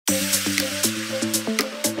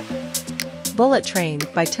Bullet Train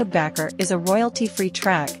by tubebackr is a royalty-free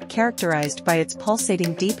track characterized by its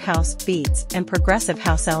pulsating deep house beats and progressive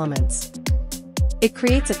house elements. It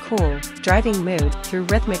creates a cool, driving mood through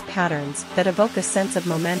rhythmic patterns that evoke a sense of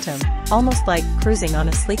momentum, almost like cruising on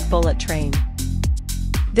a sleek bullet train.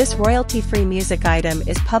 This royalty-free music item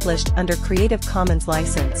is published under Creative Commons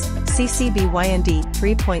license, CC BY-ND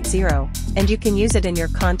 3.0, and you can use it in your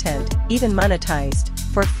content, even monetized,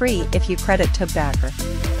 for free if you credit tubebackr.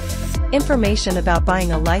 Information about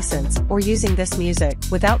buying a license or using this music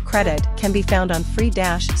without credit can be found on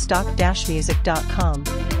free-stock-music.com.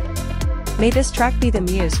 May this track be the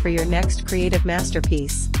muse for your next creative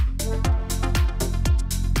masterpiece.